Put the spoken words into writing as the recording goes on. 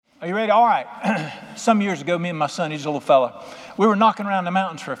Are you ready? All right. Some years ago, me and my son, he's a little fella, we were knocking around the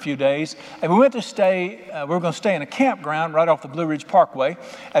mountains for a few days, and we went to stay, we were going to stay in a campground right off the Blue Ridge Parkway.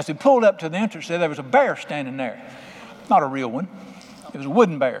 As we pulled up to the entrance there was a bear standing there. Not a real one. It was a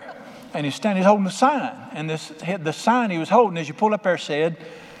wooden bear. And he's holding a sign. And the sign he was holding, as you pull up there, said,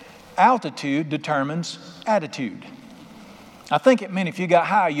 altitude determines attitude. I think it meant if you got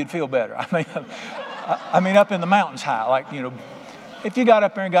high, you'd feel better. I mean, up in the mountains high, like, you know, if you got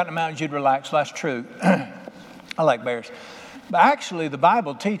up there and got in the mountains, you'd relax. That's true. I like bears. But actually, the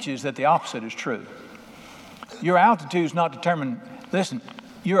Bible teaches that the opposite is true. Your altitude is not determined. Listen,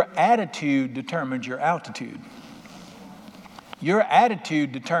 your attitude determines your altitude. Your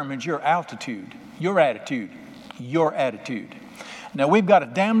attitude determines your altitude. Your attitude. Your attitude. Now, we've got a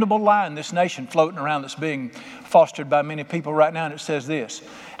damnable lie in this nation floating around that's being fostered by many people right now, and it says this: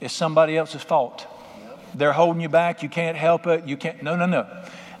 it's somebody else's fault. They're holding you back. You can't help it. You can't. No.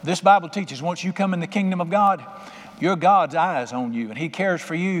 This Bible teaches once you come in the kingdom of God, your God's eyes on you, and He cares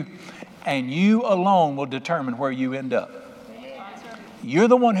for you, and you alone will determine where you end up. You're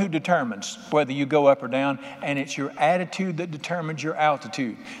the one who determines whether you go up or down, and it's your attitude that determines your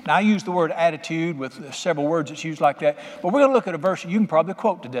altitude. Now, I use the word attitude with several words that's used like that, but we're going to look at a verse that you can probably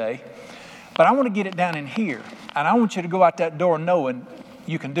quote today, but I want to get it down in here, and I want you to go out that door knowing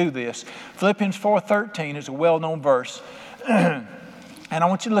you can do this. Philippians 4:13 is a well-known verse, and I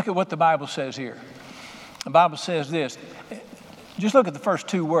want you to look at what the Bible says here. The Bible says this. Just look at the first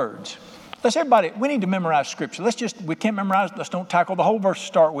two words. We need to memorize Scripture. We can't memorize, let's don't tackle the whole verse to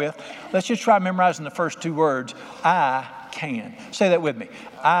start with. Let's just try memorizing the first two words. I can. Say that with me.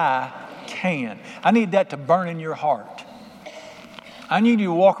 I can. I need that to burn in your heart. I need you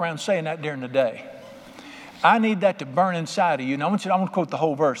to walk around saying that during the day. I need that to burn inside of you. Now, I want to quote the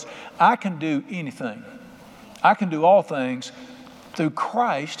whole verse. I can do anything. I can do all things through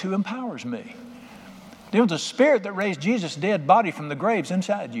Christ who empowers me. There was the Spirit that raised Jesus' dead body from the graves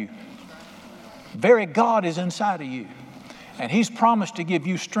inside you. Very God is inside of you. And He's promised to give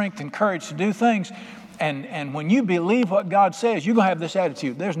you strength and courage to do things. And when you believe what God says, you're going to have this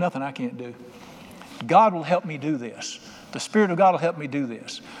attitude. There's nothing I can't do. God will help me do this. The Spirit of God will help me do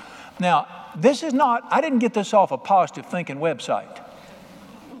this. Now, I didn't get this off a Positive Thinking website.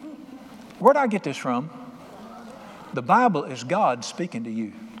 Where did I get this from? The Bible is God speaking to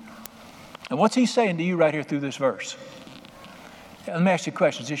you. And what's He saying to you right here through this verse? Let me ask you a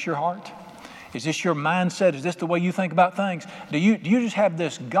question. Is this your heart? Is this your mindset? Is this the way you think about things? Do you just have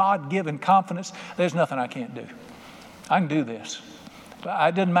this God-given confidence? There's nothing I can't do. I can do this.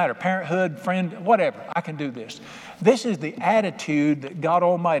 It doesn't matter. Parenthood, friend, whatever. I can do this. This is the attitude that God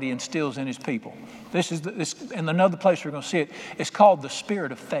Almighty instills in His people. This and another place we're going to see it. It's called the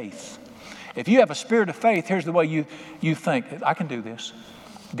spirit of faith. If you have a spirit of faith, here's the way you think. I can do this.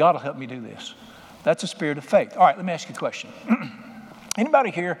 God will help me do this. That's a spirit of faith. All right, let me ask you a question.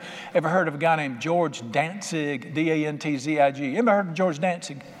 Anybody here ever heard of a guy named George Dantzig, D-A-N-T-Z-I-G? Anybody heard of George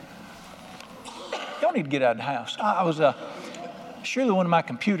Dantzig? Y'all need to get out of the house. I was surely one of my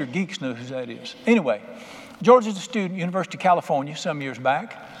computer geeks knows who that is. Anyway, George is a student, University of California, some years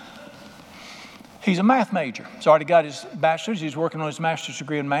back. He's a math major. He's already got his bachelor's. He's working on his master's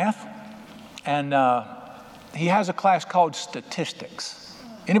degree in math. And he has a class called statistics.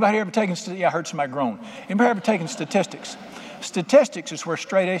 Anybody ever taken statistics? Yeah, I heard somebody groan. Anybody ever taken statistics? Statistics is where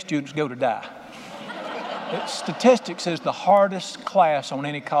straight A students go to die. Statistics is the hardest class on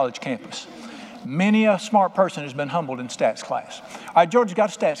any college campus. Many a smart person has been humbled in stats class. All right, George's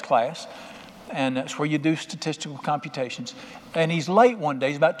got a stats class, and that's where you do statistical computations. And he's late one day.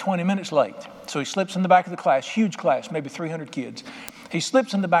 He's about 20 minutes late. So he slips in the back of the class, huge class, maybe 300 kids. He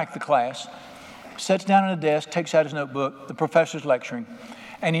slips in the back of the class, sits down at a desk, takes out his notebook. The professor's lecturing.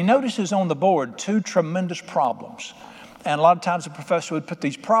 And he notices on the board two tremendous problems. And a lot of times the professor would put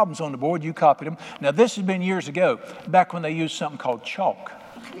these problems on the board. You copied them. Now, this has been years ago, back when they used something called chalk.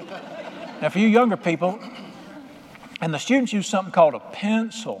 Now, for you younger people, and the students used something called a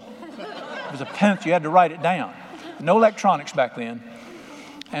pencil. It was a pencil. You had to write it down. No electronics back then.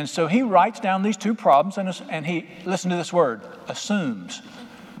 And so he writes down these two problems, and he, listen to this word, assumes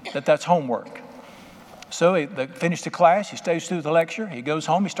that that's homework. So they finish the class, he stays through the lecture, he goes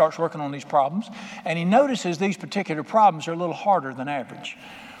home, he starts working on these problems, and he notices these particular problems are a little harder than average.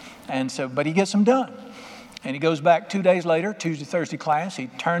 And so, but he gets them done. And he goes back 2 days later, Tuesday, Thursday class, he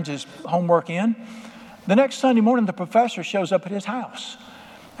turns his homework in. The next Sunday morning, the professor shows up at his house,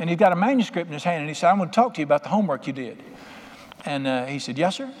 and he's got a manuscript in his hand, and he said, "I'm going to talk to you about the homework you did." And he said,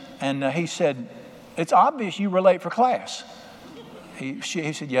 "Yes, sir." And he said, "It's obvious you were late for class." He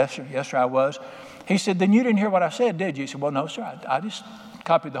said, "Yes, sir. Yes, sir, I was." He said, "Then you didn't hear what I said, did you?" He said, "Well, no, sir. I just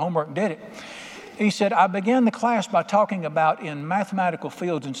copied the homework and did it. He said, I began the class by talking about in mathematical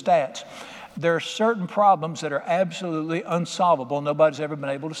fields and stats, there are certain problems that are absolutely unsolvable. Nobody's ever been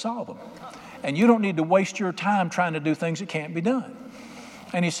able to solve them. And you don't need to waste your time trying to do things that can't be done.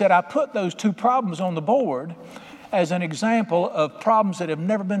 And he said, I put those two problems on the board as an example of problems that have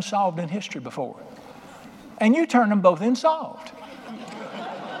never been solved in history before. And you turn them both in solved.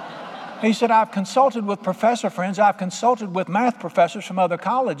 He said, I've consulted with professor friends. I've consulted with math professors from other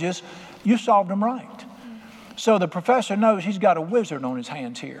colleges. You solved them right. So the professor knows he's got a wizard on his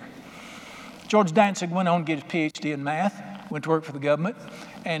hands here. George Dantzig went on to get his PhD in math, went to work for the government,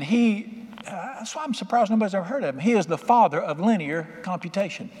 and that's why I'm surprised nobody's ever heard of him. He is the father of linear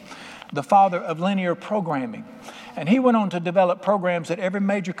computation, the father of linear programming. And he went on to develop programs that every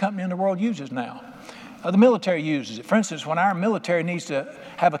major company in the world uses now. The military uses it. For instance, when our military needs to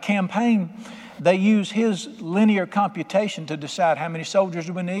have a campaign, they use his linear computation to decide how many soldiers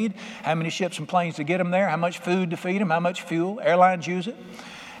do we need, how many ships and planes to get them there, how much food to feed them, how much fuel. Airlines use it.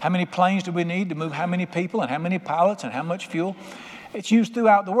 How many planes do we need to move how many people and how many pilots and how much fuel. It's used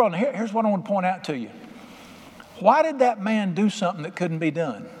throughout the world. And here's what I want to point out to you. Why did that man do something that couldn't be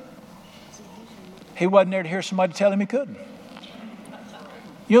done? He wasn't there to hear somebody tell him he couldn't.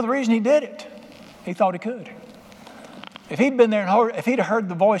 You know the reason he did it? He thought he could. If he'd been there and if he'd heard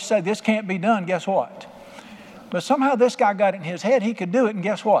the voice say, this can't be done, guess what? But somehow this guy got it in his head he could do it, and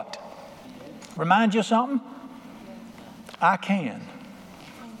guess what? Remind you of something? I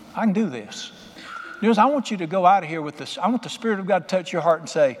can do this. I want you to go out of here with this. I want the Spirit of God to touch your heart and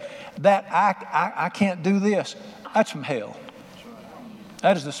say, that I can't do this. That's from hell.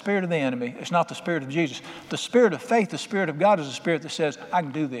 That is the spirit of the enemy. It's not the Spirit of Jesus. The Spirit of faith, the Spirit of God, is the Spirit that says, I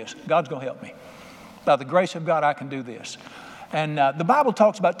can do this. God's going to help me. By the grace of God, I can do this. And the Bible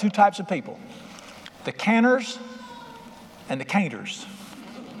talks about two types of people, the canners and the can'ters.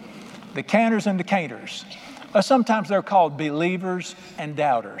 The canners and the can'ters. Sometimes they're called believers and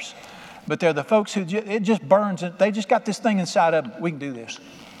doubters. But they're the folks who it just burns. They just got this thing inside of them. We can do this.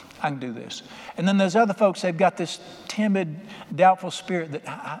 I can do this. And then there's other folks, they've got this timid, doubtful spirit that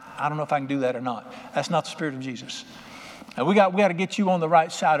I don't know if I can do that or not. That's not the Spirit of Jesus. And we got to get you on the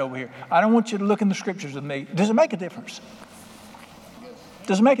right side over here. I don't want you to look in the scriptures with me. Does it make a difference?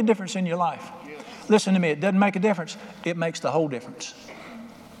 Does it make a difference in your life? Listen to me. It doesn't make a difference. It makes the whole difference.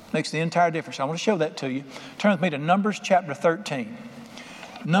 Makes the entire difference. I want to show that to you. Turn with me to Numbers chapter 13.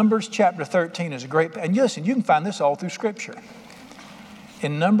 Numbers chapter 13 is a great, and listen, you can find this all through Scripture.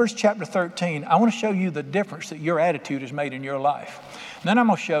 In Numbers chapter 13, I want to show you the difference that your attitude has made in your life. And then I'm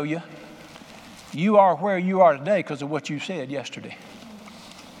going to show you, you are where you are today because of what you said yesterday.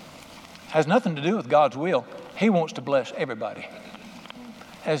 Has nothing to do with God's will. He wants to bless everybody.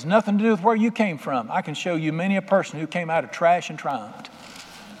 Has nothing to do with where you came from. I can show you many a person who came out of trash and triumphed.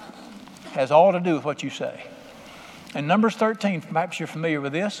 Has all to do with what you say. In Numbers 13, perhaps you're familiar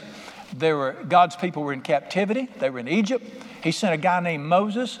with this. God's people were in captivity. They were in Egypt. He sent a guy named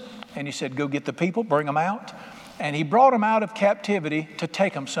Moses, and he said, go get the people, bring them out. And he brought them out of captivity to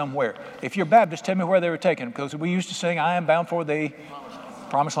take them somewhere. If you're Baptist, tell me where they were taking them, because we used to sing, I am bound for the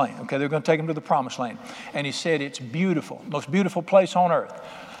promised land. Okay, they're going to take them to the promised land. And he said, it's beautiful, most beautiful place on earth.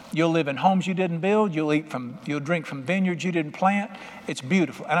 You'll live in homes you didn't build. You'll drink from vineyards you didn't plant. It's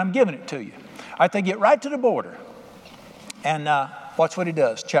beautiful. And I'm giving it to you. All right, they get right to the border. And watch what he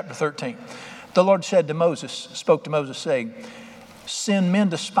does, chapter 13. The Lord spoke to Moses, saying, send men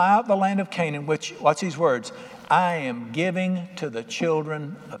to spy out the land of Canaan, which, watch these words, I am giving to the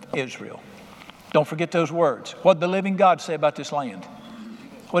children of Israel. Don't forget those words. What did the living God say about this land?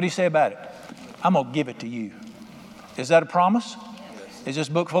 What did he say about it? I'm going to give it to you. Is that a promise? Is this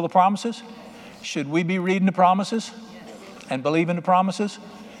book full of promises? Should we be reading the promises and believing the promises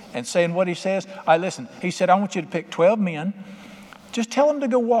and saying what he says? All right, listen. He said, I want you to pick 12 men. Just tell them to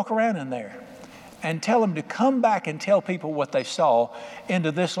go walk around in there and tell them to come back and tell people what they saw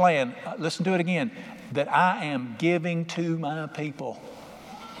into this land. Listen to it again. That I am giving to my people.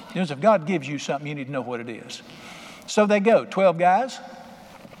 You know, if God gives you something, you need to know what it is. So they go, 12 guys.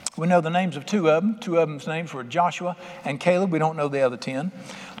 We know the names of two of them. Two of them's names were Joshua and Caleb. We don't know the other 10.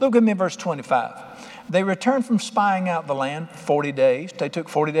 Look at me in verse 25. They returned from spying out the land 40 days. They took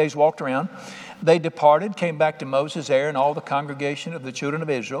 40 days, walked around. They departed, came back to Moses, Aaron, and all the congregation of the children of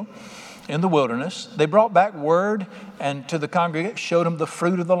Israel in the wilderness. They brought back word and to the congregation, showed them the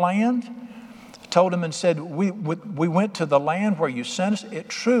fruit of the land, told them and said, we went to the land where you sent us. It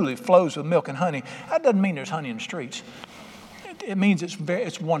truly flows with milk and honey. That doesn't mean there's honey in the streets. It means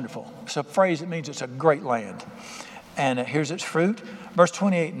it's wonderful. It's a phrase that means it's a great land. And here's its fruit. Verse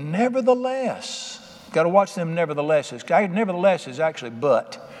 28, nevertheless, Got to watch them neverthelesses. Nevertheless is actually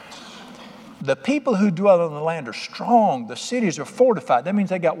but. The people who dwell on the land are strong. The cities are fortified. That means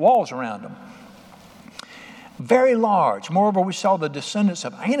they got walls around them. Very large. Moreover, we saw the descendants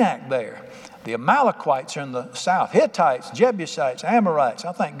of Anak there. The Amalekites are in the south. Hittites, Jebusites, Amorites.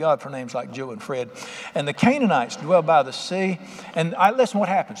 I thank God for names like Joe and Fred. And the Canaanites dwell by the sea. And listen what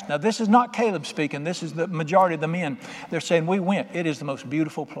happens. Now, this is not Caleb speaking. This is the majority of the men. They're saying, we went. It is the most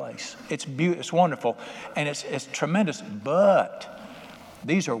beautiful place. It's wonderful. And it's tremendous. But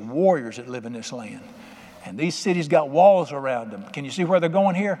these are warriors that live in this land. And these cities got walls around them. Can you see where they're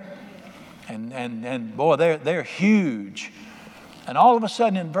going here? And boy, they're huge. And all of a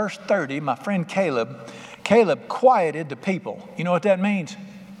sudden in verse 30, my friend Caleb quieted the people. You know what that means?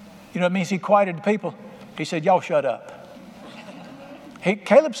 You know what it means he quieted the people? He said, y'all shut up.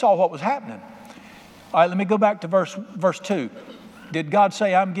 Caleb saw what was happening. All right, let me go back to verse 2. Did God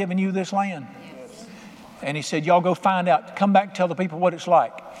say, I'm giving you this land? Yes. And he said, y'all go find out. Come back and tell the people what it's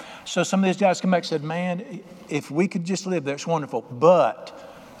like. So some of these guys come back and said, man, if we could just live there, it's wonderful. But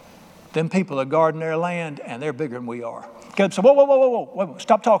them people are guarding their land and they're bigger than we are. Caleb said, whoa,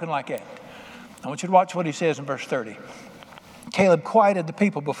 stop talking like that. I want you to watch what he says in verse 30. Caleb quieted the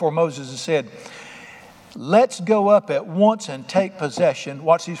people before Moses and said, let's go up at once and take possession.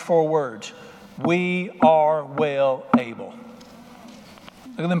 Watch these 4 words. We are well able.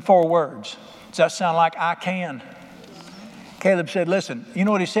 Look at them 4 words. Does that sound like I can? Caleb said, listen, you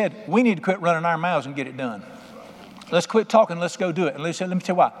know what he said? We need to quit running our mouths and get it done. Let's quit talking. Let's go do it. And he said, let me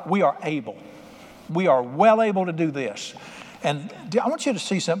tell you why. We are able. We are well able to do this. And I want you to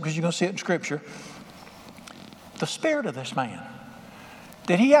see something because you're going to see it in Scripture. The spirit of this man.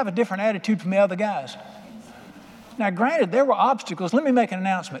 Did he have a different attitude from the other guys? Now, granted, there were obstacles. Let me make an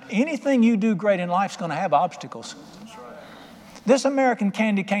announcement. Anything you do great in life is going to have obstacles. This American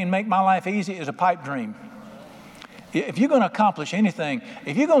candy cane make my life easy is a pipe dream. If you're going to accomplish anything,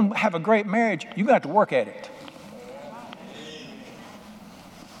 if you're going to have a great marriage, you're going to have to work at it.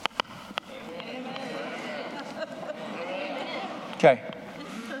 Okay.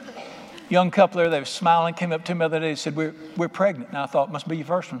 Young couple there, they were smiling, came up to me the other day and said, we're pregnant. And I thought, must be your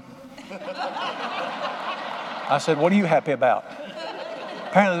first one. I said, what are you happy about?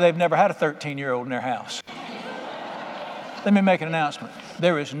 Apparently they've never had a 13-year-old in their house. Let me make an announcement.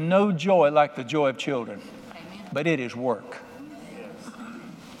 There is no joy like the joy of children, but it is work.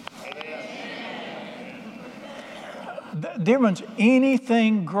 Dear ones,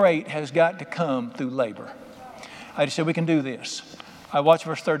 anything great has got to come through labor. I just said we can do this. I watch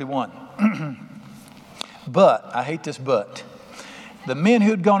verse 31. But, I hate this but. The men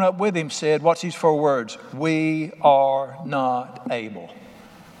who had gone up with him said, watch these 4 words, we are not able.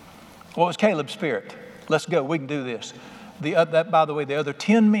 What was Caleb's spirit? Let's go, we can do this. By the way, the other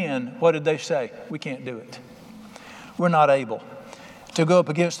 10 men, what did they say? We can't do it. We're not able to go up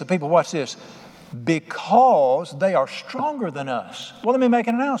against the people. Watch this. Because they are stronger than us. Well, let me make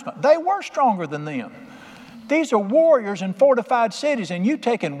an announcement. They were stronger than them. These are warriors in fortified cities, and you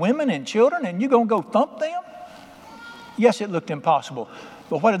taking women and children and you going to go thump them? Yes, it looked impossible.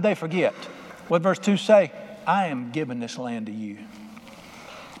 But what did they forget? What verse 2 say? I am giving this land to you.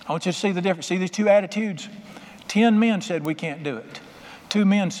 I want you to see the difference. See these 2 attitudes? 10 men said we can't do it. 2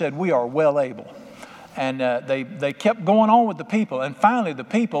 men said we are well able. And they kept going on with the people. And finally the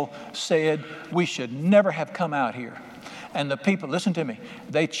people said we should never have come out here. And the people, listen to me,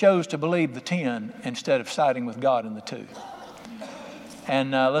 they chose to believe the 10 instead of siding with God in the 2.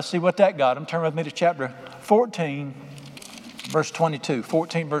 And let's see what that got them. Turn with me to chapter 14, verse 22.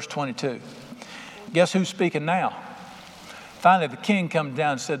 14, verse 22. Guess who's speaking now? Finally, the king comes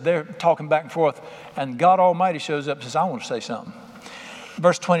down and said, they're talking back and forth. And God Almighty shows up and says, I want to say something.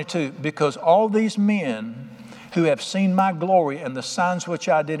 Verse 22, because all these men who have seen my glory and the signs which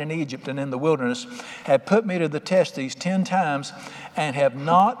I did in Egypt and in the wilderness have put me to the test these 10 times and have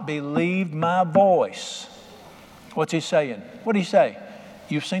not believed my voice. What's he saying? What did he say?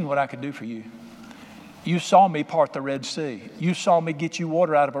 You've seen what I could do for you. You saw me part the Red Sea. You saw me get you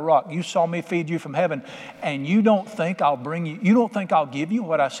water out of a rock. You saw me feed you from heaven. And you don't think I'll give you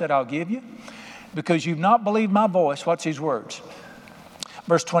what I said I'll give you? Because you've not believed my voice. What's these words?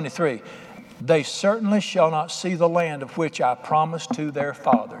 Verse 23. They certainly shall not see the land of which I promised to their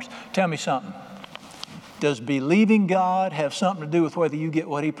fathers. Tell me something. Does believing God have something to do with whether you get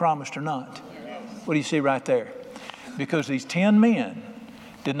what he promised or not? What do you see right there? Because these 10 men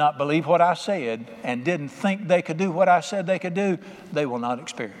did not believe what I said and didn't think they could do what I said they could do, they will not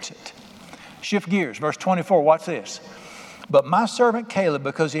experience it. Shift gears. Verse 24, watch this. But my servant Caleb,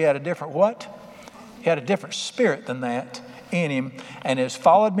 because he had a different what? He had a different spirit than that. in him and has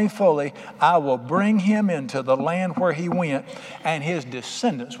followed me fully, I will bring him into the land where he went, and his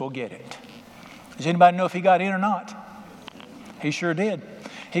descendants will get it. Does anybody know if he got in or not? He sure did.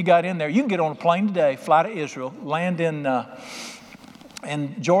 He got in there. You can get on a plane today, fly to Israel, land in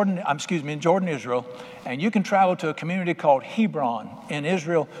Jordan, Israel, and you can travel to a community called Hebron in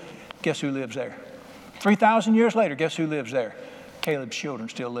Israel. Guess who lives there? 3,000 years later, guess who lives there? Caleb's children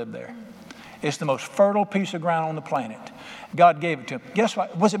still live there. It's the most fertile piece of ground on the planet. God gave it to him. Guess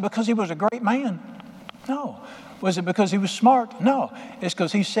what? Was it because he was a great man? No. Was it because he was smart? No. It's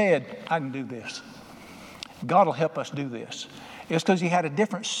because he said, I can do this. God will help us do this. It's because he had a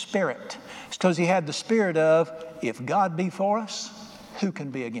different spirit. It's because he had the spirit of, if God be for us, who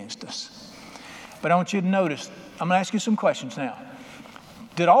can be against us? But I want you to notice, I'm going to ask you some questions now.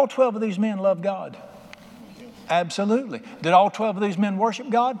 Did all 12 of these men love God? Absolutely. Did all 12 of these men worship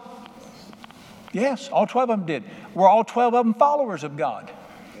God? Yes, all 12 of them did. Were all 12 of them followers of God?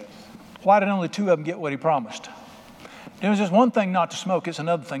 Why did only 2 of them get what he promised? It was just one thing not to smoke. It's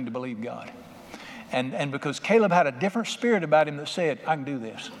another thing to believe God. And because Caleb had a different spirit about him that said, I can do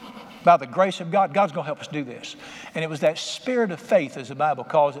this. By the grace of God, God's going to help us do this. And it was that spirit of faith, as the Bible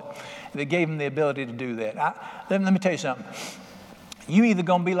calls it, that gave him the ability to do that. Let me tell you something. You either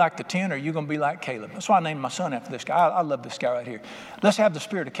going to be like the 10 or you're going to be like Caleb. That's why I named my son after this guy. I love this guy right here. Let's have the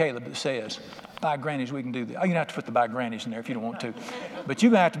spirit of Caleb that says, by grannies, we can do this. Oh, you don't have to put the by grannies in there if you don't want to. But you're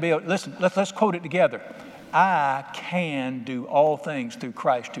going to have to be able, listen, let's quote it together. I can do all things through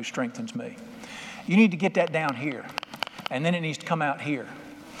Christ who strengthens me. You need to get that down here. And then it needs to come out here.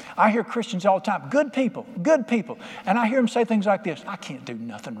 I hear Christians all the time, good people. And I hear them say things like this, I can't do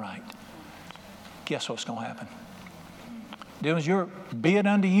nothing right. Guess what's going to happen? Be it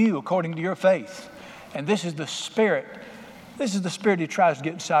unto you according to your faith. And this is the spirit. This is the spirit he tries to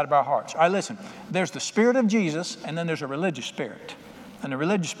get inside of our hearts. All right, listen. There's the spirit of Jesus, and then there's a religious spirit. And the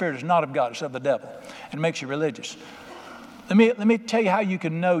religious spirit is not of God, it's of the devil. And it makes you religious. Let me tell you how you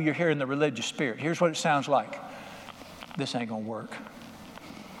can know you're hearing the religious spirit. Here's what it sounds like. This ain't going to work.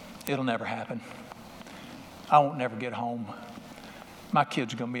 It'll never happen. I won't never get home. My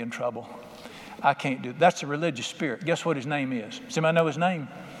kids are going to be in trouble. I can't do it. That's the religious spirit. Guess what his name is? Does anybody know his name?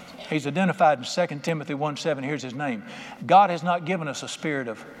 He's identified in 2 Timothy 1:7. Here's his name. God has not given us a spirit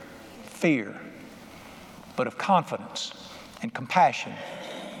of fear, but of confidence and compassion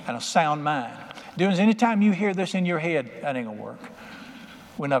and a sound mind. Anytime you hear this in your head, that ain't going to work.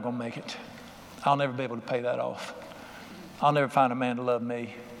 We're not going to make it. I'll never be able to pay that off. I'll never find a man to love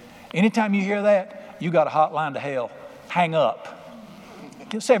me. Anytime you hear that, you got a hotline to hell. Hang up.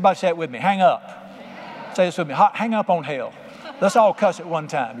 Everybody say it with me. Hang up. Say this with me. Hang up on hell. Let's all cuss at one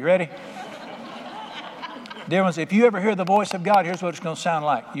time. You ready? Dear ones, if you ever hear the voice of God, here's what it's going to sound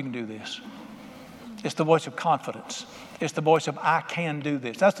like. You can do this. It's the voice of confidence. It's the voice of I can do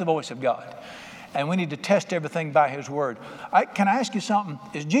this. That's the voice of God. And we need to test everything by his word. Can I ask you something?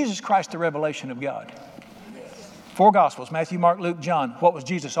 Is Jesus Christ the revelation of God? Yes. 4 Gospels, Matthew, Mark, Luke, John. What was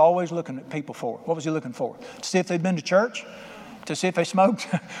Jesus always looking at people for? What was he looking for? To see if they'd been to church? To see if they smoked?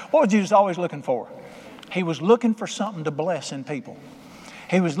 What was Jesus always looking for? He was looking for something to bless in people.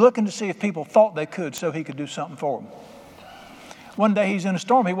 He was looking to see if people thought they could so he could do something for them. One day he's in a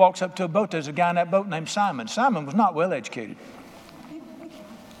storm. He walks up to a boat. There's a guy in that boat named Simon. Simon was not well educated.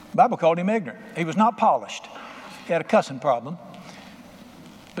 The Bible called him ignorant. He was not polished. He had a cussing problem.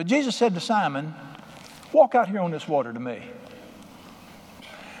 But Jesus said to Simon, walk out here on this water to me.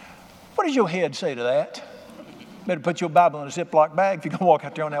 What does your head say to that? Better put your Bible in a Ziploc bag if you're going to walk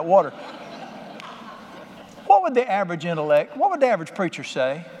out there on that water. What would the average intellect, what would the average preacher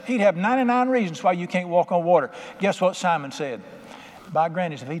say? He'd have 99 reasons why you can't walk on water. Guess what Simon said? By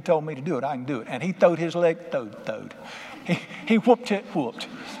grannies, if he told me to do it, I can do it. And he throwed his leg, He whooped.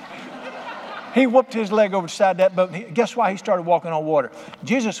 He whooped his leg over the side of that boat. And guess why he started walking on water?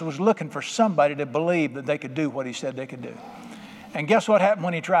 Jesus was looking for somebody to believe that they could do what he said they could do. And guess what happened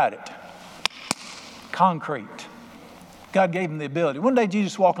when he tried it? Concrete. God gave him the ability. One day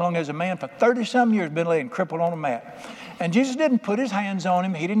Jesus walked along as a man for 30-some years, been laying crippled on a mat. And Jesus didn't put his hands on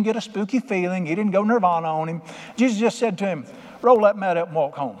him. He didn't get a spooky feeling. He didn't go nirvana on him. Jesus just said to him, roll that mat up and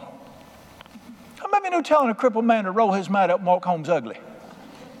walk home. How many of you know telling a crippled man to roll his mat up and walk home's ugly?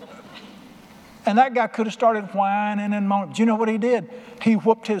 And that guy could have started whining and moaning. Do you know what he did? He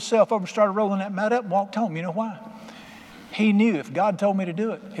whooped himself over and started rolling that mat up and walked home. You know why? He knew if God told me to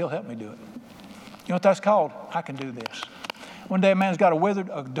do it, he'll help me do it. You know what that's called? I can do this. One day a man's got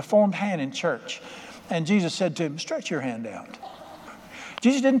a deformed hand in church. And Jesus said to him, stretch your hand out.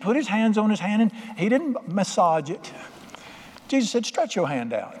 Jesus didn't put his hands on his hand and he didn't massage it. Jesus said, stretch your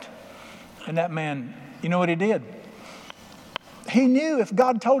hand out. And that man, you know what he did? He knew if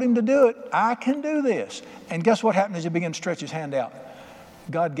God told him to do it, I can do this. And guess what happened as he began to stretch his hand out?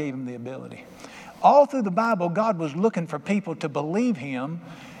 God gave him the ability. All through the Bible, God was looking for people to believe him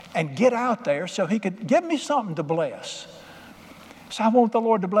and get out there so he could give me something to bless. So I want the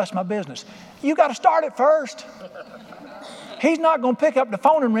Lord to bless my business. You got to start it first. He's not going to pick up the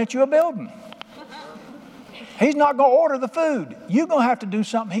phone and rent you a building. He's not going to order the food. You're going to have to do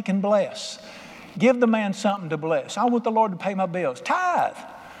something he can bless. Give the man something to bless. I want the Lord to pay my bills. Tithe.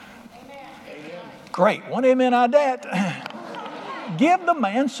 Amen. Great. One amen on that. Give the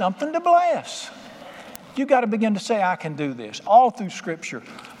man something to bless. You got to begin to say, I can do this. All through Scripture,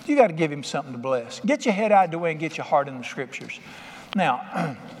 you got to give him something to bless. Get your head out of the way and get your heart in the Scriptures.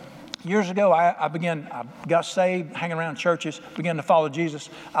 Now, years ago, I got saved, hanging around churches, began to follow Jesus.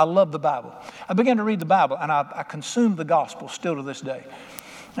 I love the Bible. I began to read the Bible, and I consumed the gospel still to this day.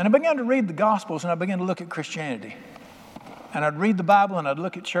 And I began to read the Gospels, and I began to look at Christianity. And I'd read the Bible, and I'd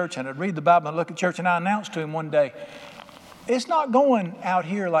look at church, and I'd read the Bible, and I'd look at church, and I announced to him one day, it's not going out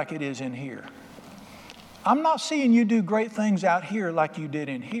here like it is in here. I'm not seeing you do great things out here like you did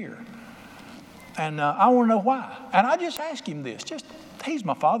in here. And I want to know why. And I just asked him this. He's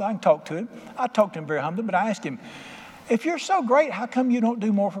my father. I can talk to him. I talked to him very humbly, but I asked him, if you're so great, how come you don't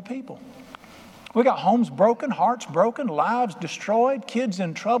do more for people? We got homes broken, hearts broken, lives destroyed, kids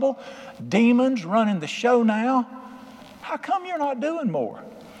in trouble, demons running the show now. How come you're not doing more?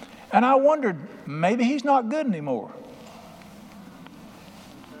 And I wondered, maybe he's not good anymore.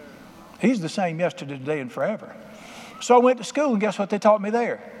 He's the same yesterday, today, and forever. So I went to school, and guess what they taught me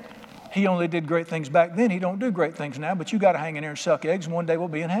there? He only did great things back then. He don't do great things now, but you got to hang in there and suck eggs, and one day we'll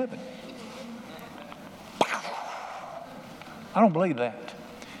be in heaven. I don't believe that.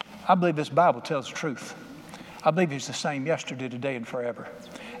 I believe this Bible tells the truth. I believe he's the same yesterday, today, and forever.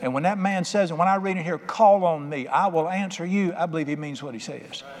 And when that man says, and when I read it here, call on me, I will answer you, I believe he means what he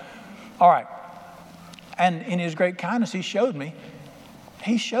says. All right. And in his great kindness, he showed me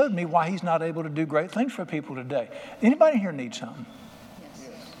why he's not able to do great things for people today. Anybody here need something? Yes.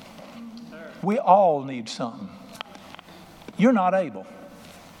 We all need something. You're not able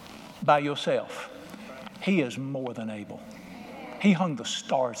by yourself. He is more than able. He hung the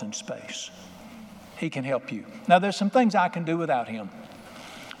stars in space. He can help you. Now, there's some things I can do without him.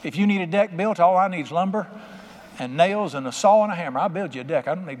 If you need a deck built, all I need is lumber and nails and a saw and a hammer. I'll build you a deck.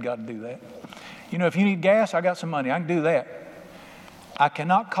 I don't need God to do that. You know, if you need gas, I got some money. I can do that. I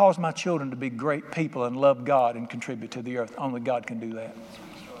cannot cause my children to be great people and love God and contribute to the earth. Only God can do that.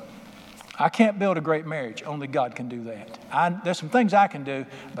 I can't build a great marriage. Only God can do that. There's some things I can do,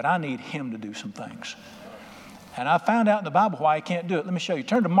 but I need him to do some things. And I found out in the Bible why he can't do it. Let me show you.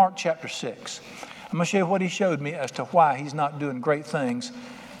 Turn to Mark chapter 6. I'm going to show you what he showed me as to why he's not doing great things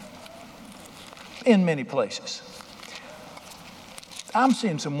in many places. I'm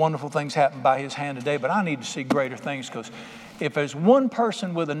seeing some wonderful things happen by his hand today, but I need to see greater things, because if there's one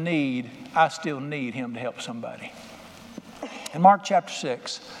person with a need, I still need him to help somebody. In Mark chapter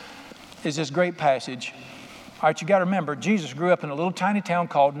 6 is this great passage. All right, you got to remember, Jesus grew up in a little tiny town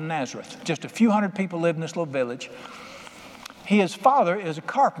called Nazareth. Just a few hundred people lived in this little village. His father is a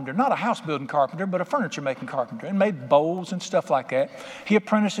carpenter, not a house-building carpenter, but a furniture-making carpenter, and made bowls and stuff like that. He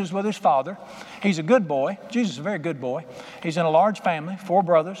apprentices with his father. He's a good boy. Jesus is a very good boy. He's in a large family, 4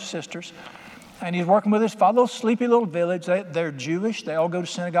 brothers, sisters, and he's working with his father, little sleepy little village. They're Jewish. They all go to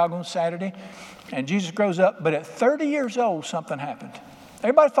synagogue on Saturday, and Jesus grows up. But at 30 years old, something happened.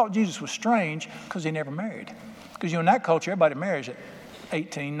 Everybody thought Jesus was strange because he never married. Because, in that culture, everybody marries at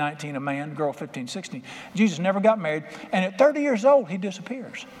 18, 19, a man, girl 15, 16. Jesus never got married. And at 30 years old, he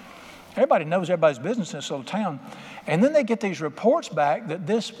disappears. Everybody knows everybody's business in this little town. And then they get these reports back that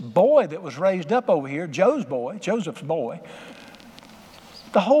this boy that was raised up over here, Joseph's boy,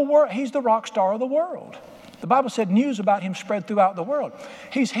 the whole world, he's the rock star of the world. The Bible said news about him spread throughout the world.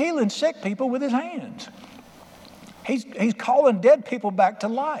 He's healing sick people with his hands. He's calling dead people back to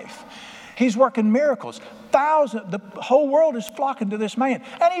life. He's working miracles. The whole world is flocking to this man.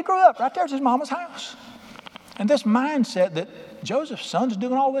 And he grew up right there at his mama's house. And this mindset that Joseph's son's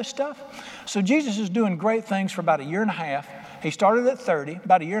doing all this stuff. So Jesus is doing great things for about a year and a half. He started at 30,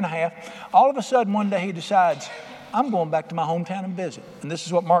 about a year and a half. All of a sudden, one day he decides, I'm going back to my hometown and visit. And this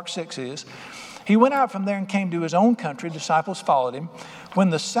is what Mark 6 is. He went out from there and came to his own country. Disciples followed him.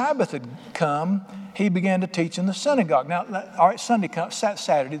 When the Sabbath had come, he began to teach in the synagogue. Now, all right, Sunday comes,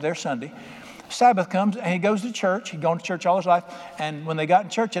 Saturday, their Sunday. Sabbath comes, and he goes to church. He'd gone to church all his life. And when they got in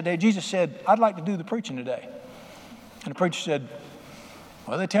church that day, Jesus said, I'd like to do the preaching today. And the preacher said,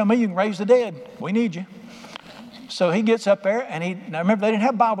 well, they tell me you can raise the dead. We need you. So he gets up there and now remember, they didn't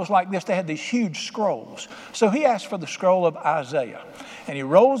have Bibles like this. They had these huge scrolls. So he asked for the scroll of Isaiah. And he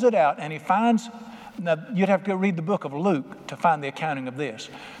rolls it out and he finds, now you'd have to go read the book of Luke to find the accounting of this.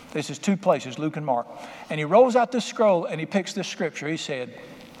 This is two places, Luke and Mark. And he rolls out this scroll and he picks this scripture. He said,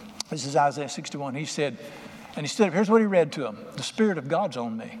 this is Isaiah 61. He said, and he stood up, here's what he read to him. The Spirit of God's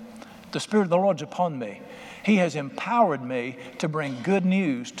on me. The Spirit of the Lord's upon me. He has empowered me to bring good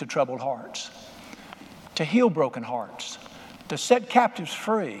news to troubled hearts, to heal broken hearts, to set captives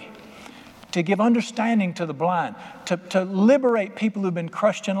free, to give understanding to the blind, to liberate people who've been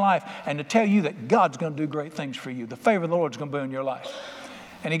crushed in life, and to tell you that God's going to do great things for you. The favor of the Lord's going to be in your life.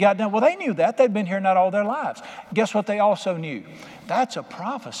 And he got done. Well, they knew that. They'd been hearing that all their lives. Guess what they also knew? That's a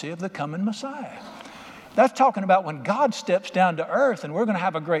prophecy of the coming Messiah. That's talking about when God steps down to earth and we're going to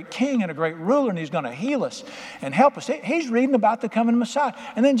have a great king and a great ruler and he's going to heal us and help us. He's reading about the coming Messiah.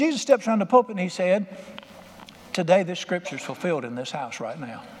 And then Jesus steps around the pulpit and he said, today this scripture is fulfilled in this house right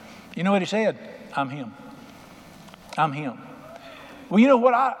now. You know what he said? I'm him. I'm him. Well,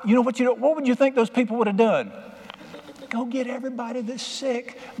 what would you think those people would have done? Go get everybody that's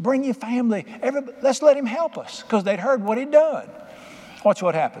sick. Bring your family. Let's let him help us, because they'd heard what he'd done. Watch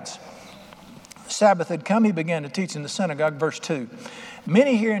what happens. Sabbath had come. He began to teach in the synagogue. Verse 2.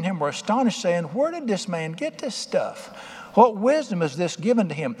 Many hearing him were astonished, saying, where did this man get this stuff? What wisdom is this given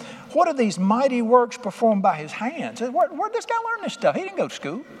to him? What are these mighty works performed by his hands? Where'd this guy learn this stuff? He didn't go to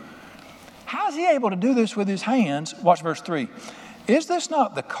school. How is he able to do this with his hands? Watch verse 3. Is this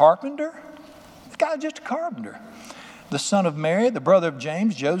not the carpenter? The guy's just a carpenter. The son of Mary, the brother of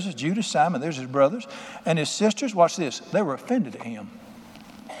James, Joseph, Judas, Simon, there's his brothers, and his sisters. Watch this. They were offended at him.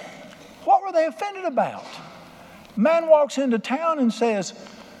 What were they offended about? Man walks into town and says,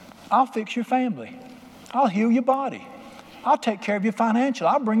 I'll fix your family. I'll heal your body. I'll take care of you financially.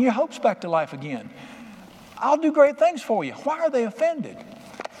 I'll bring your hopes back to life again. I'll do great things for you. Why are they offended?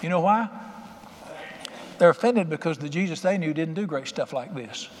 You know why? They're offended because the Jesus they knew didn't do great stuff like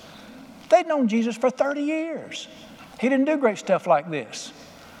this. They'd known Jesus for 30 years. He didn't do great stuff like this.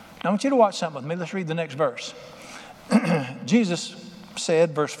 Now I want you to watch something with me. Let's read the next verse. Jesus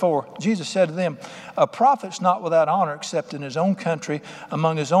said, verse 4, Jesus said to them, a prophet's not without honor except in his own country,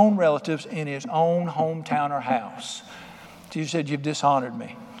 among his own relatives, in his own hometown or house. Jesus said, you've dishonored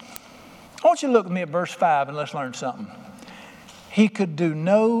me. I want you to look with me at verse 5 and let's learn something. He could do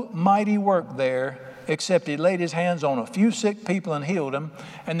no mighty work there except he laid his hands on a few sick people and healed them.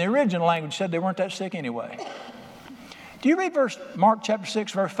 And the original language said they weren't that sick anyway. Do you read Mark chapter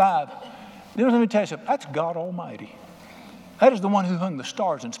 6, verse 5? Then let me tell you something. That's God Almighty. That is the one who hung the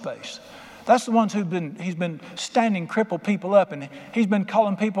stars in space. That's the one he's been standing crippled people up, and he's been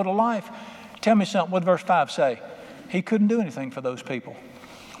calling people to life. Tell me something. What did verse 5 say? He couldn't do anything for those people.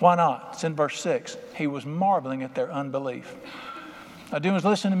 Why not? It's in verse 6. He was marveling at their unbelief. Now, dears,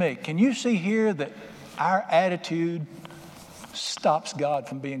 listen to me. Can you see here that our attitude stops God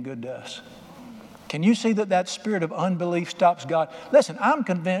from being good to us? Can you see that spirit of unbelief stops God? Listen, I'm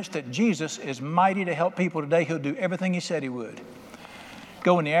convinced that Jesus is mighty to help people today. He'll do everything he said he would.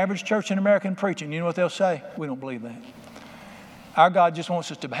 Go in the average church in America and preach, and you know what they'll say? We don't believe that. Our God just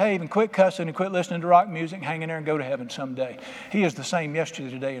wants us to behave and quit cussing and quit listening to rock music and hang in there and go to heaven someday. He is the same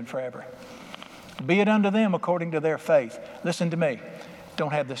yesterday, today, and forever. Be it unto them according to their faith. Listen to me.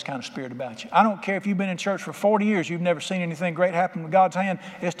 Don't have this kind of spirit about you. I don't care if you've been in church for 40 years, you've never seen anything great happen with God's hand.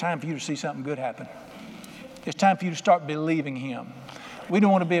 It's time for you to see something good happen. It's time for you to start believing him. We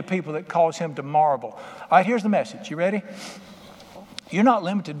don't want to be a people that cause him to marvel. All right, here's the message. You ready? You're not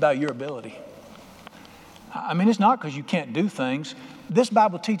limited by your ability. I mean, it's not because you can't do things. This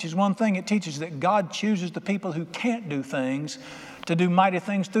Bible teaches one thing. It teaches that God chooses the people who can't do things to do mighty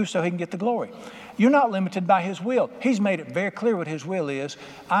things through so he can get the glory. You're not limited by his will. He's made it very clear what his will is.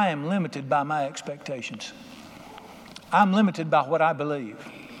 I am limited by my expectations. I'm limited by what I believe.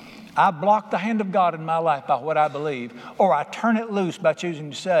 I block the hand of God in my life by what I believe, or I turn it loose by choosing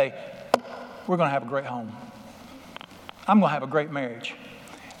to say, we're going to have a great home. I'm going to have a great marriage.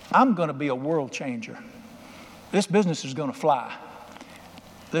 I'm going to be a world changer. This business is going to fly.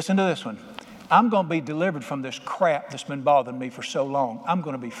 Listen to this one. I'm going to be delivered from this crap that's been bothering me for so long. I'm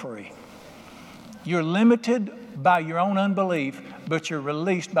going to be free. You're limited by your own unbelief, but you're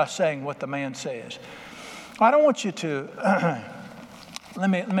released by saying what the man says. I don't want you to, let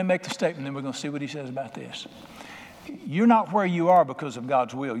me make the statement, then we're going to see what he says about this. You're not where you are because of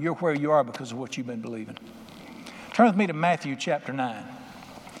God's will. You're where you are because of what you've been believing. Turn with me to Matthew chapter 9.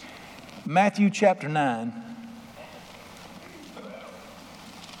 Matthew chapter 9.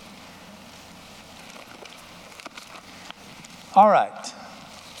 All right.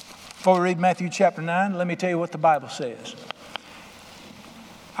 Before we read Matthew chapter 9, let me tell you what the Bible says.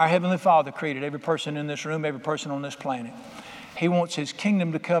 Our Heavenly Father created every person in this room, every person on this planet. He wants His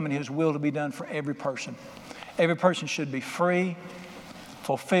kingdom to come and His will to be done for every person. Every person should be free,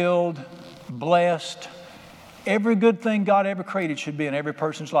 fulfilled, blessed. Every good thing God ever created should be in every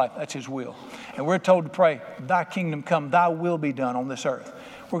person's life. That's His will. And we're told to pray, Thy kingdom come, Thy will be done on this earth.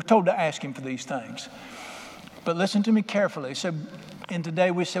 We're told to ask Him for these things. But listen to me carefully. So, and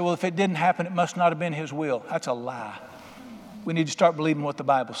today we say, well, if it didn't happen, it must not have been His will. That's a lie. We need to start believing what the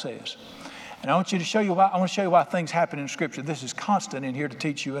Bible says. And I want to show you why things happen in Scripture. This is constant in here to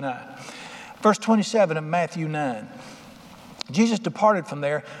teach you and I. Verse 27 of Matthew 9. Jesus departed from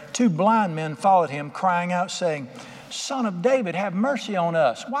there. 2 blind men followed Him, crying out, saying, Son of David, have mercy on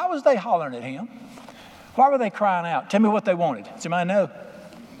us. Why was they hollering at Him? Why were they crying out? Tell me what they wanted. Does anybody know?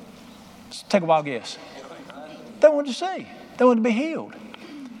 Let's take a wild guess. They wanted to see. They wanted to be healed.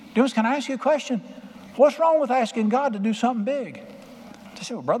 Can I ask you a question? What's wrong with asking God to do something big? They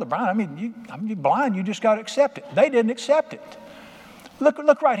said, well, Brother Brian, you're blind. You just got to accept it. They didn't accept it.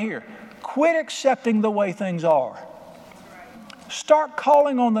 Look right here. Quit accepting the way things are. Start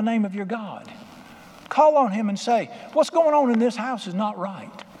calling on the name of your God. Call on Him and say, what's going on in this house is not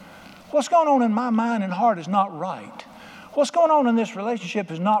right. What's going on in my mind and heart is not right. What's going on in this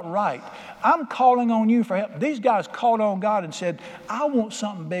relationship is not right. I'm calling on you for help. These guys called on God and said, I want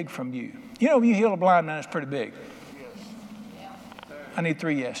something big from you. You know, if you heal a blind man, it's pretty big. I need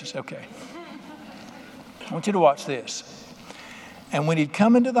 3 yeses. Okay. I want you to watch this. And when he'd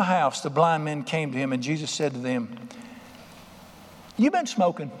come into the house, the blind men came to him, and Jesus said to them, you been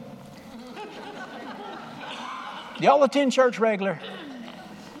smoking? Y'all attend church regular?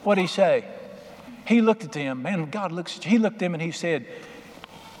 What'd he say? He looked at them. Man, God looks at you. He looked at them and he said,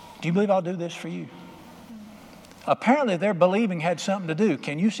 do you believe I'll do this for you? Apparently their believing had something to do.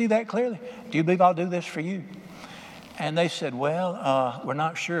 Can you see that clearly? Do you believe I'll do this for you? And they said, well, we're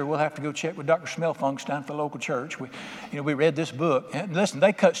not sure. We'll have to go check with Dr. Smelfunks down for the local church. We read this book. And listen,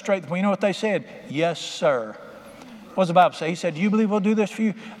 they cut straight. Well, you know what they said? Yes, sir. What does the Bible say? He said, do you believe we'll do this for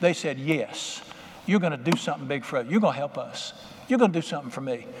you? They said, yes. You're going to do something big for us. You're going to help us. You're going to do something for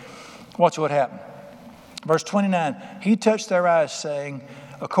me. Watch what happened. Verse 29, he touched their eyes, saying,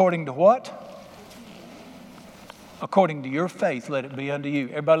 according to what? According to your faith, let it be unto you.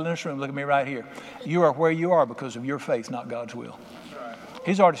 Everybody in this room, look at me right here. You are where you are because of your faith, not God's will.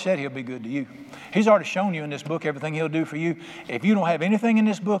 He's already said He'll be good to you. He's already shown you in this book everything He'll do for you. If you don't have anything in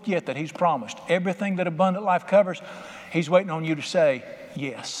this book yet that He's promised, everything that Abundant Life covers, He's waiting on you to say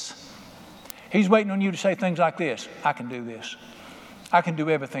yes. He's waiting on you to say things like this. I can do this. I can do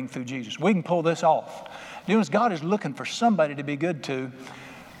everything through Jesus. We can pull this off. God is looking for somebody to be good to,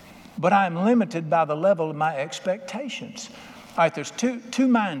 but I am limited by the level of my expectations. All right, there's two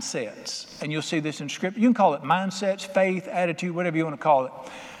mindsets, and you'll see this in Scripture. You can call it mindsets, faith, attitude, whatever you want to call it.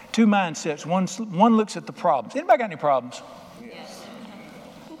 2 mindsets. One looks at the problems. Anybody got any problems? Yes.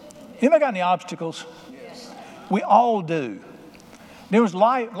 Anybody got any obstacles? Yes. We all do.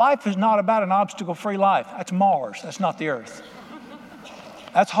 Life is not about an obstacle-free life. That's Mars. That's not the earth.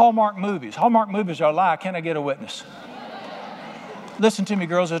 That's Hallmark movies. Hallmark movies are a lie. Can I get a witness? Listen to me,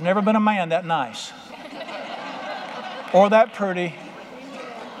 girls. There's never been a man that nice or that pretty.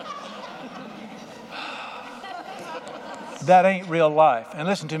 That ain't real life. And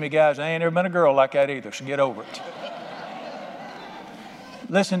listen to me, guys. There ain't ever been a girl like that either, so get over it.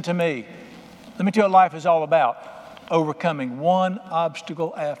 Listen to me. Let me tell you what life is all about. Overcoming one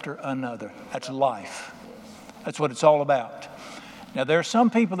obstacle after another. That's life. That's what it's all about. Now, there are some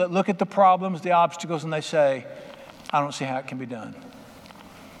people that look at the problems, the obstacles, and they say, I don't see how it can be done.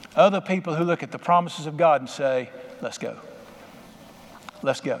 Other people who look at the promises of God and say, let's go.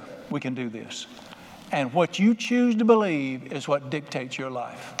 Let's go. We can do this. And what you choose to believe is what dictates your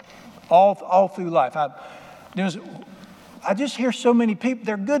life. All through life. I just hear so many people,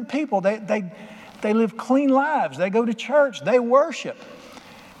 they're good people. They live clean lives. They go to church. They worship.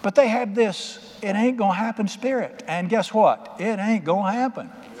 But they have this, it ain't going to happen spirit. And guess what? It ain't going to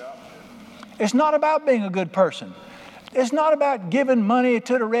happen. It's not about being a good person. It's not about giving money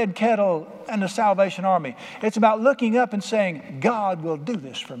to the Red Kettle and the Salvation Army. It's about looking up and saying, God will do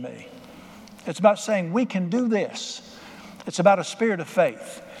this for me. It's about saying, we can do this. It's about a spirit of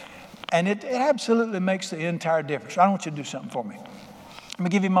faith. And it absolutely makes the entire difference. I want you to do something for me. Let me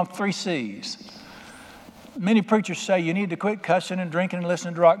give you my 3 C's. Many preachers say you need to quit cussing and drinking and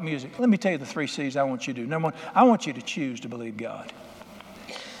listening to rock music. Let me tell you the 3 C's I want you to do. Number 1, I want you to choose to believe God.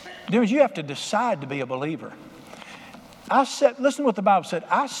 You have to decide to be a believer. Listen to what the Bible said.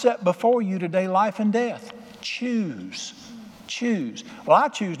 I set before you today life and death. Choose Choose. Well, I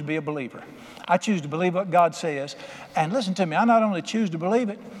choose to be a believer. I choose to believe what God says. And listen to me, I not only choose to believe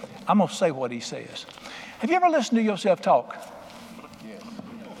it, I'm going to say what he says. Have you ever listened to yourself talk?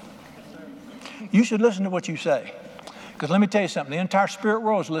 You should listen to what you say. Because let me tell you something, the entire spirit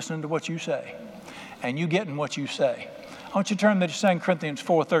world is listening to what you say. And you getting what you say. I want you to turn to 2 Corinthians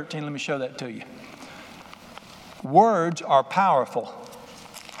 4:13. Let me show that to you. Words are powerful.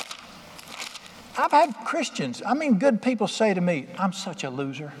 I've had Christians, good people say to me, I'm such a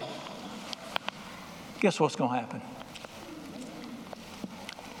loser. Guess what's going to happen?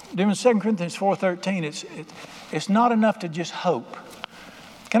 In 2 Corinthians 4:13, it's not enough to just hope.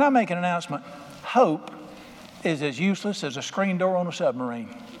 Can I make an announcement? Hope is as useless as a screen door on a submarine.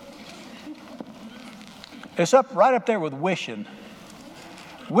 It's right up there with wishing.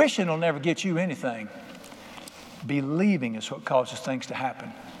 Wishing will never get you anything. Believing is what causes things to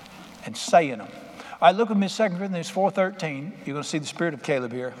happen. And saying them. All right, look with me, 2 Corinthians 4:13. You're going to see the spirit of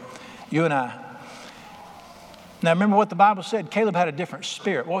Caleb here. You and I. Now, remember what the Bible said. Caleb had a different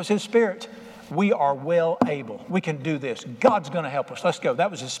spirit. What was his spirit? We are well able. We can do this. God's going to help us. Let's go.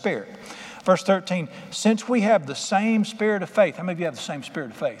 That was his spirit. Verse 13. Since we have the same spirit of faith. How many of you have the same spirit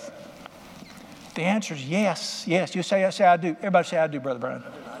of faith? The answer is yes. Yes. You say, I do. Everybody say, I do, Brother Brian.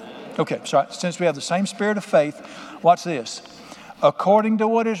 Okay. So since we have the same spirit of faith, watch this. According to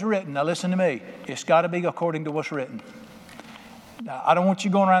what is written. Now listen to me. It's got to be according to what's written. Now, I don't want you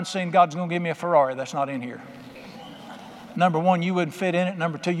going around saying God's going to give me a Ferrari. That's not in here. Number one, you wouldn't fit in it.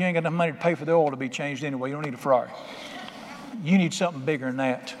 Number two, you ain't got enough money to pay for the oil to be changed anyway. You don't need a Ferrari. You need something bigger than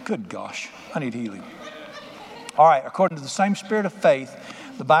that. Good gosh, I need healing. All right, according to the same spirit of faith,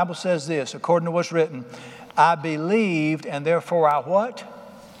 the Bible says this, according to what's written, I believed and therefore I what?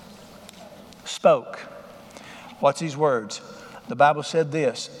 Spoke. What's these words? The Bible said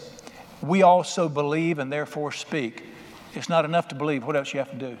this, we also believe and therefore speak. It's not enough to believe. What else you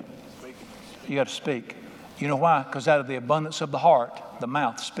have to do? You got to speak. You know why? Because out of the abundance of the heart, the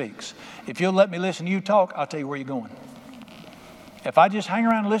mouth speaks. If you'll let me listen to you talk, I'll tell you where you're going. If I just hang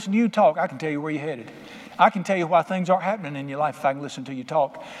around and listen to you talk, I can tell you where you're headed. I can tell you why things aren't happening in your life if I can listen to you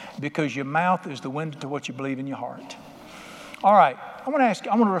talk. Because your mouth is the window to what you believe in your heart. All right. I want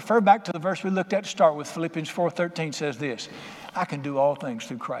to refer back to the verse we looked at to start with. Philippians 4:13 says this. I can do all things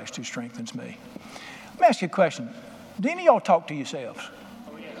through Christ who strengthens me. Let me ask you a question. Do any of y'all talk to yourselves?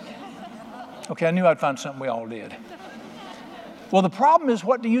 Okay, I knew I'd find something we all did. Well, the problem is,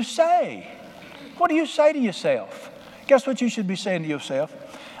 what do you say? What do you say to yourself? Guess what you should be saying to yourself?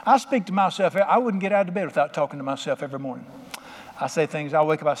 I speak to myself. I wouldn't get out of bed without talking to myself every morning. I say things. I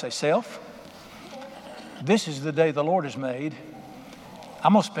wake up, I say, self, this is the day the Lord has made.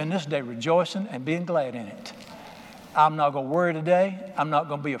 I'm going to spend this day rejoicing and being glad in it. I'm not going to worry today. I'm not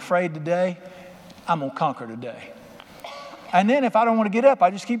going to be afraid today. I'm going to conquer today. And then if I don't want to get up,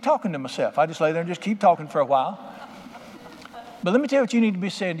 I just keep talking to myself. I just lay there and just keep talking for a while. But let me tell you what you need to be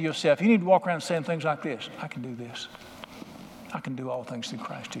saying to yourself. You need to walk around saying things like this. I can do this. I can do all things through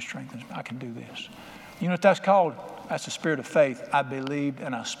Christ who strengthens me. I can do this. You know what that's called? That's the spirit of faith. I believed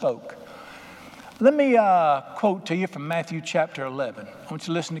and I spoke. Let me quote to you from Matthew chapter 11. I want you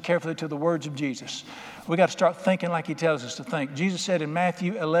to listen carefully to the words of Jesus. We got to start thinking like he tells us to think. Jesus said in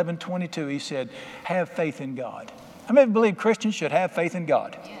Matthew 11:22, he said, have faith in God. How many believe Christians should have faith in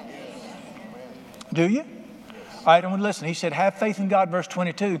God? Yes. Do you? All right, and listen, he said, have faith in God, verse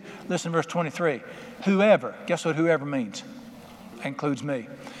 22. Listen, verse 23. Whoever, guess what whoever means? Includes me.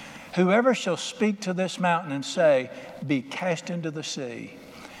 Whoever shall speak to this mountain and say, be cast into the sea,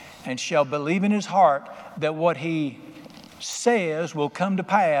 and shall believe in his heart that what he says will come to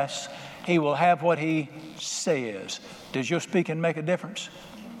pass, he will have what he says. Does your speaking make a difference?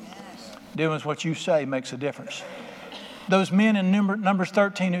 Yes. Doing what you say makes a difference. Those men in Numbers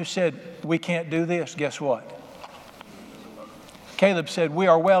 13 who said, we can't do this, guess what? Caleb said, we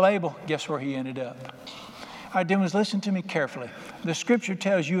are well able. Guess where he ended up? All right, Demons, listen to me carefully. The scripture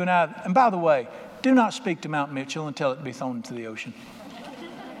tells you and I, and by the way, do not speak to Mount Mitchell until it be thrown into the ocean.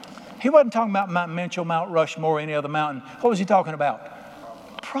 He wasn't talking about Mount Mitchell, Mount Rushmore, or any other mountain. What was he talking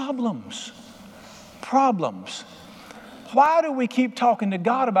about? Problems. Problems. Why do we keep talking to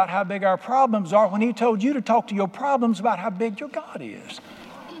God about how big our problems are when he told you to talk to your problems about how big your God is?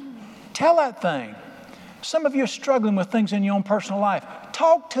 Tell that thing. Some of you are struggling with things in your own personal life.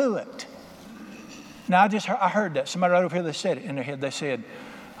 Talk to it. Now, I heard that. Somebody right over here, they said it in their head. They said,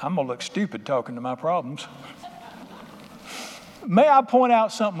 I'm going to look stupid talking to my problems. May I point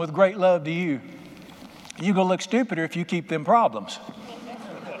out something with great love to you? You're going to look stupider if you keep them problems.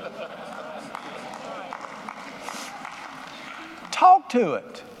 Talk to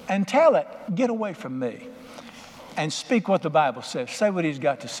it and tell it, get away from me. and speak what the Bible says. Say what he's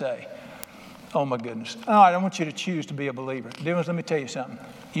got to say. Oh, my goodness. All right, I want you to choose to be a believer. Dear, let me tell you something.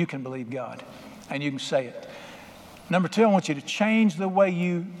 You can believe God, and you can say it. Number two, I want you to change the way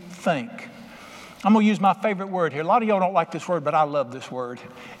you think. I'm going to use my favorite word here. A lot of y'all don't like this word, but I love this word.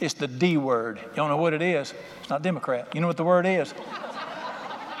 It's the D word. Y'all know what it is? It's not Democrat. You know what the word is?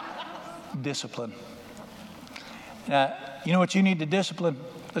 Discipline. Now, you know what you need to discipline?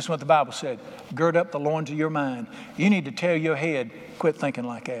 Listen to what the Bible said. Gird up the loins of your mind. You need to tell your head, quit thinking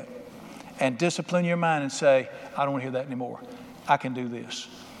like that. And discipline your mind and say, I don't want to hear that anymore. I can do this.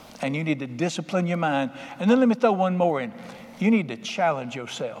 And you need to discipline your mind. And then let me throw one more in. You need to challenge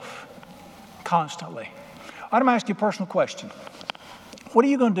yourself constantly. I'm going to ask you a personal question. What are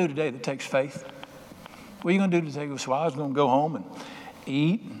you going to do today that takes faith? What are you going to do today? So I was going to go home and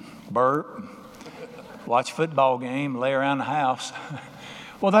eat, burp, watch a football game, lay around the house.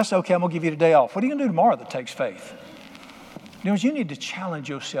 Well, that's okay. I'm going to give you the day off. What are you going to do tomorrow that takes faith? You need to challenge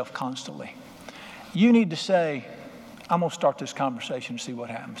yourself constantly. You need to say, I'm going to start this conversation and see what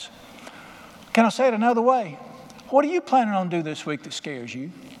happens. Can I say it another way? What are you planning on doing this week that scares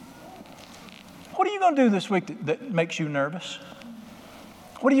you? What are you going to do this week that makes you nervous?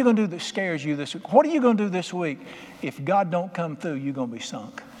 What are you going to do that scares you this week? What are you going to do this week if God don't come through, you're going to be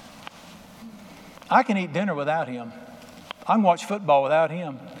sunk? I can eat dinner without him. I can watch football without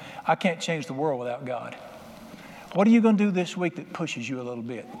him. I can't change the world without God. What are you going to do this week that pushes you a little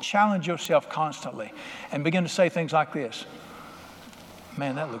bit? Challenge yourself constantly and begin to say things like this.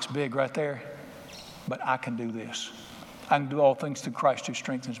 Man, that looks big right there, but I can do this. I can do all things through Christ who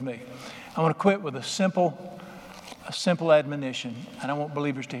strengthens me. I want to quit with a simple admonition, and I want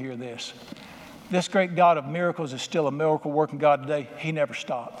believers to hear this. This great God of miracles is still a miracle working God today. He never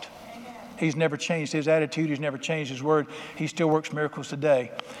stopped. He's never changed his attitude. He's never changed his word. He still works miracles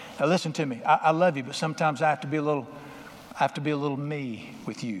today. Now listen to me. I love you, but sometimes I have to be a little me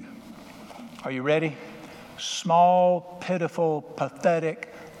with you. Are you ready? Small, pitiful,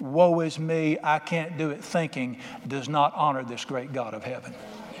 pathetic, woe is me, I can't do it thinking does not honor this great God of heaven.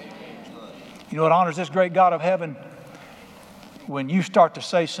 You know what honors this great God of heaven? When you start to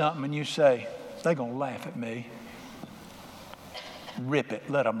say something and you say, they're going to laugh at me. Rip it.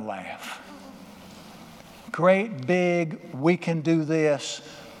 Let them laugh. Great, big, we can do this.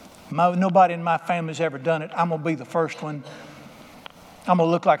 Nobody in my family's ever done it. I'm going to be the first one. I'm going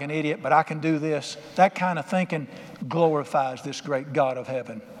to look like an idiot, but I can do this. That kind of thinking glorifies this great God of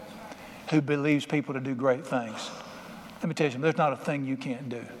heaven who believes people to do great things. Let me tell you something. There's not a thing you can't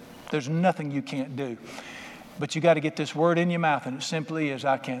do. There's nothing you can't do. But you got to get this word in your mouth, and it simply is,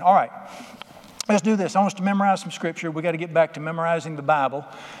 I can. All right. Let's do this. I want us to memorize some scripture. We got to get back to memorizing the Bible.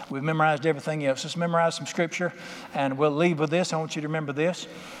 We've memorized everything else. Let's memorize some scripture, and we'll leave with this. I want you to remember this.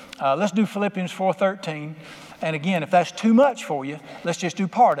 Let's do Philippians 4:13. And again, if that's too much for you, let's just do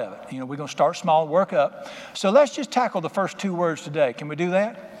part of it. We're going to start small and work up. So let's just tackle the first two words today. Can we do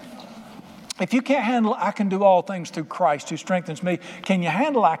that? If you can't handle, I can do all things through Christ who strengthens me. Can you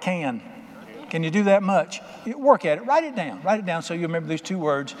handle, I can? Can you do that much? Work at it. Write it down. Write it down so you remember these two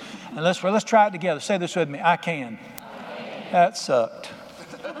words. And let's try it together. Say this with me. I can. That sucked.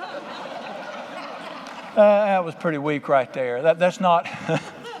 That was pretty weak right there. That's not.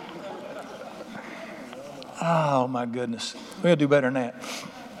 Oh, my goodness. We'll do better than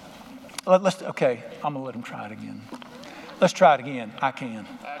that. Okay, I'm going to let them try it again. Let's try it again. I can.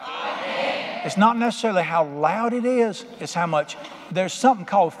 It's not necessarily how loud it is. It's how much. There's something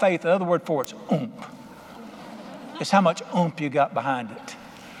called faith. The other word for it's oomph. It's how much oomph you got behind it.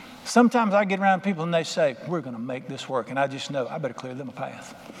 Sometimes I get around people and they say, we're going to make this work. And I just know I better clear them a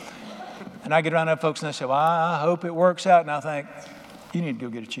path. And I get around other folks and they say, well, I hope it works out. And I think, you need to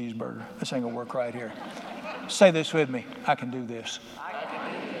go get a cheeseburger. This ain't going to work right here. Say this with me. I can do this.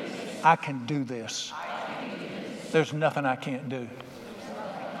 I can do this. There's nothing I can't do.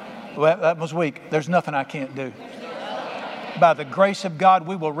 Well, that was weak. There's nothing I can't do. By the grace of God,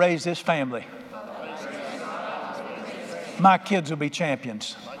 we will raise this family. My kids will be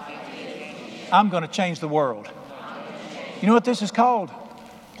champions. I'm going to change the world. You know what this is called?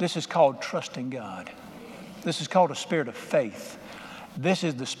 This is called trusting God. This is called a spirit of faith. This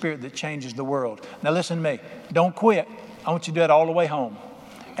is the spirit that changes the world. Now listen to me. Don't quit. I want you to do that all the way home.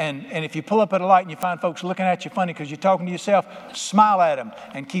 And if you pull up at a light and you find folks looking at you funny because you're talking to yourself, smile at them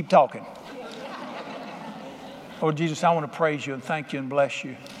and keep talking. Lord Jesus, I want to praise you and thank you and bless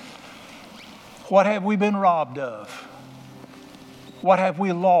you. What have we been robbed of? What have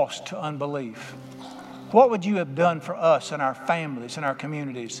we lost to unbelief? What would you have done for us and our families and our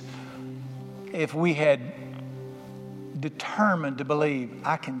communities if we had determined to believe,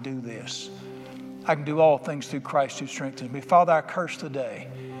 I can do this? I can do all things through Christ who strengthens me. Father, I curse today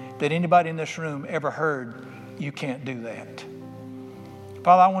that anybody in this room ever heard you can't do that.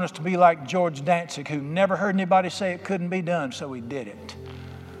 Father, I want us to be like George Dantzig, who never heard anybody say it couldn't be done, so he did it.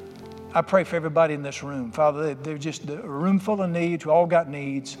 I pray for everybody in this room. Father, they're just a room full of needs. We all got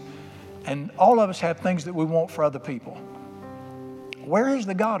needs. And all of us have things that we want for other people. Where is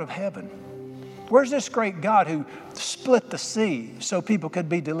the God of heaven? Where's this great God who split the sea so people could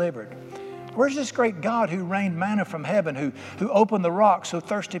be delivered? Where's this great God who rained manna from heaven, who opened the rocks so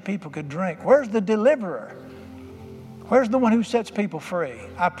thirsty people could drink? Where's the deliverer? Where's the one who sets people free?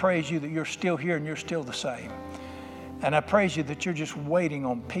 I praise you that you're still here and you're still the same. And I praise you that you're just waiting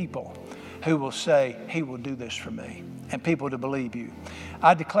on people who will say, he will do this for me, and people to believe you.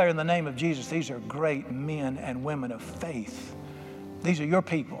 I declare in the name of Jesus, these are great men and women of faith. These are your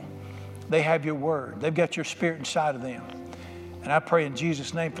people. They have your word. They've got your spirit inside of them. And I pray in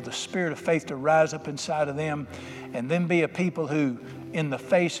Jesus' name for the spirit of faith to rise up inside of them and then be a people who, in the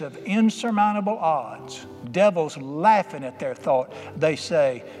face of insurmountable odds, devils laughing at their thought, they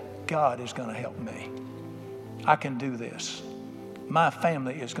say, God is going to help me. I can do this. My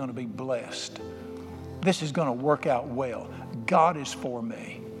family is going to be blessed. This is going to work out well. God is for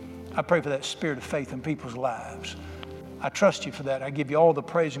me. I pray for that spirit of faith in people's lives. I trust you for that. I give you all the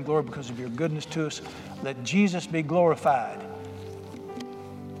praise and glory because of your goodness to us. Let Jesus be glorified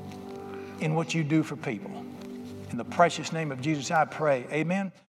in what you do for people. In the precious name of Jesus, I pray. Amen.